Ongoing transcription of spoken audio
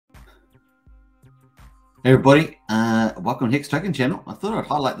Hey everybody, welcome to Hex Token channel. I thought I'd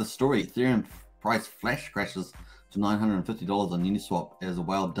highlight this story. Ethereum price flash crashes to $950 on Uniswap as a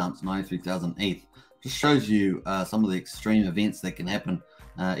whale dumps 93,000 ETH. Just shows you some of the extreme events that can happen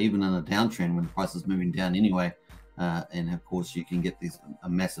even in a downtrend when the price is moving down anyway. And of course you can get these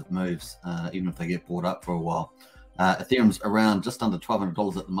massive moves even if they get bought up for a while. Ethereum's around just under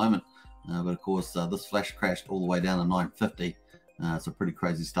 $1,200 at the moment, but of course this flash crashed all the way down to 950. So pretty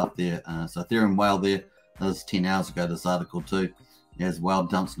crazy stuff there. So Ethereum whale there. That was 10 hours ago, this article too. As well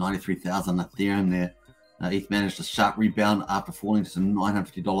dumps 93,000 Ethereum there. ETH managed a sharp rebound after falling to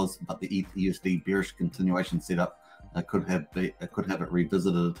 $950, but the ETH USD bearish continuation setup could have it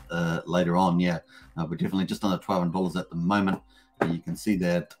revisited later on. Yeah, we're definitely just under $1,200 at the moment. You can see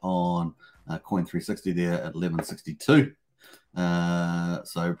that on Coin360 there at 1162.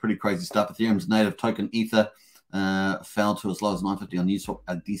 So pretty crazy stuff. Ethereum's native token Ether fell to as low as 950 on Uniswap,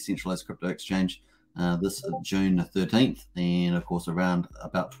 a decentralized crypto exchange. This June 13th, and of course around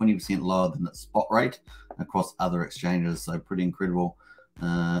about 20% lower than its spot rate across other exchanges. So pretty incredible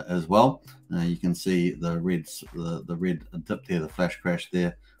as well. You can see the red dip there, the flash crash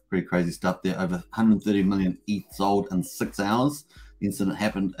there. Pretty crazy stuff there. Over 130 million ETH sold in 6 hours. The incident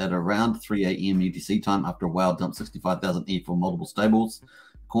happened at around 3 a.m. UTC time after a whale dumped 65,000 ETH for multiple stables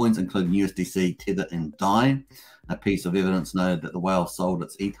coins, including USDC, Tether, and DAI. A piece of evidence noted that the whale sold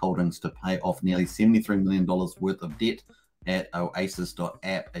its ETH holdings to pay off nearly $73 million worth of debt at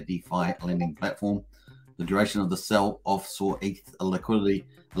Oasis.app, a DeFi lending platform. The duration of the sell-off saw ETH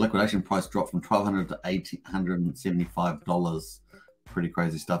liquidation price drop from $1,200 to $875. Pretty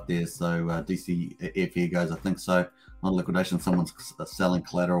crazy stuff there. So DCF here goes, I think so. Not liquidation, someone's selling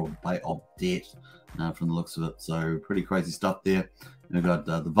collateral to pay off debt from the looks of it. So pretty crazy stuff there. And we've got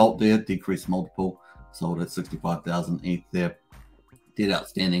the Vault there, decreased multiple, sold at 65,000 ETH there. Debt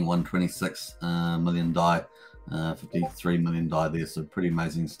outstanding, 126 million DAI, 53 million DAI there. So pretty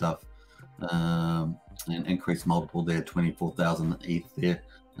amazing stuff. And increased multiple there, 24,000 ETH there.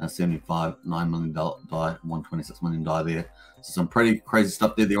 75, 9 million DAI, 126 million DAI there. So some pretty crazy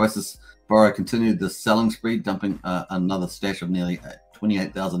stuff there. The Oasis borrower continued the selling spree, dumping another stash of nearly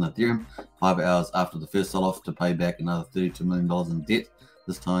 28,000 Ethereum 5 hours after the first sell-off to pay back another $32 million in debt.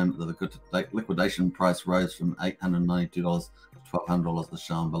 This time, the liquidation price rose from $892 to $1,200, as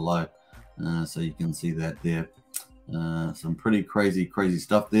shown below. So you can see that there. Some pretty crazy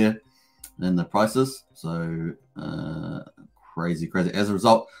stuff there in the prices. So crazy. As a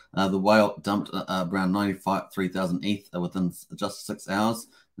result, the whale dumped around 93,000 ETH within just 6 hours.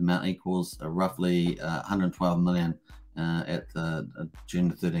 The amount equals roughly 112 million at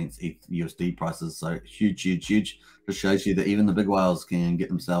June 13th ETH USD prices. So huge. Just shows you that even the big whales can get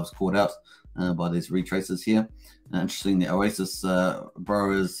themselves caught out by these retraces here. Interesting, the Oasis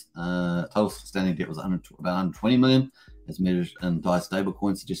borrowers total standing debt was about 120 million, as measured in DAI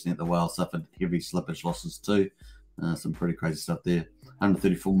stablecoins, suggesting that the whale suffered heavy slippage losses too. Some pretty crazy stuff there.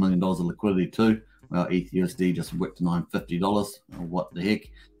 $134 million of liquidity too. Well, ETH USD just whipped $950. What the heck?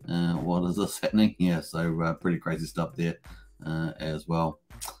 What is this happening? Yeah, so pretty crazy stuff there as well.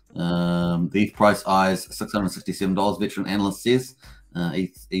 The ETH price eyes $667. Veteran analyst says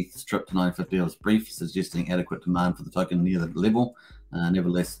ETH stripped to $950 was brief, suggesting adequate demand for the token near the level.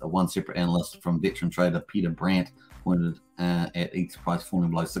 Nevertheless, one separate analyst from veteran trader Peter Brandt pointed at ETH price falling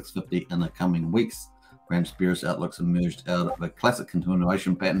below $650 in the coming weeks. Brandt's bearish outlooks emerged out of a classic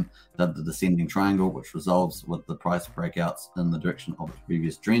continuation pattern dubbed the descending triangle, which resolves with the price breakouts in the direction of its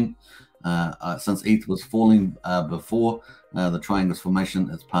previous trend. Since ETH was falling before the triangle's formation,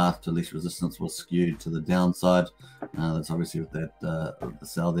 its path to least resistance was skewed to the downside. That's obviously with that the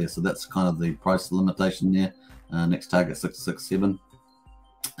sell there. So that's kind of the price limitation there. Next target 667.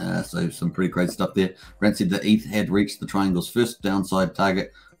 So some pretty crazy stuff there. Brandt said that ETH had reached the triangle's first downside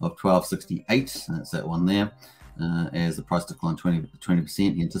target of 1268. That's that one there. As the price declined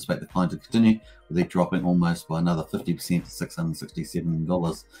 20%, he anticipates the decline to continue, with it dropping almost by another 50% to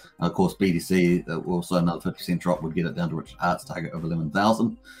 $667. Of course, BTC also another 50% drop would get it down to Richard Hart's target of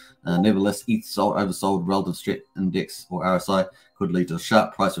 11,000. Nevertheless, ETH oversold relative strength index, or RSI, could lead to a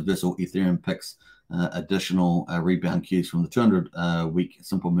sharp price reversal. Ethereum picks additional rebound cues from the 200-week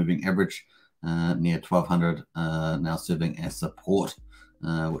simple moving average near 1,200, now serving as support,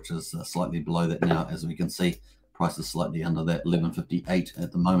 which is slightly below that now, as we can see. Price is slightly under that 1158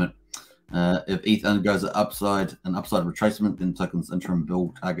 at the moment. If ETH undergoes an upside retracement, then token's interim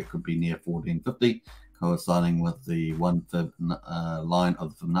build target could be near 1450, coinciding with the 1 fib line of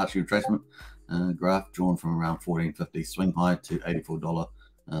the Fibonacci retracement graph drawn from around 1450 swing high to $84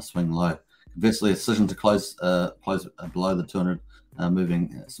 swing low. Conversely, a decision to close below the 200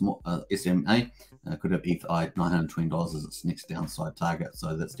 moving small SMA. Could have ETH $920 as its next downside target.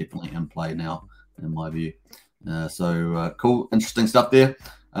 So that's definitely in play now, in my view. Cool, interesting stuff there.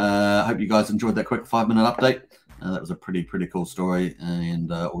 I hope you guys enjoyed that quick 5-minute update. That was a pretty cool story,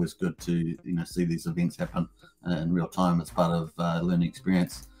 and always good to see these events happen in real time as part of learning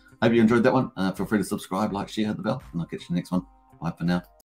experience. Hope you enjoyed that one. Feel free to subscribe, like, share, hit the bell, and I'll catch you in the next one. Bye for now.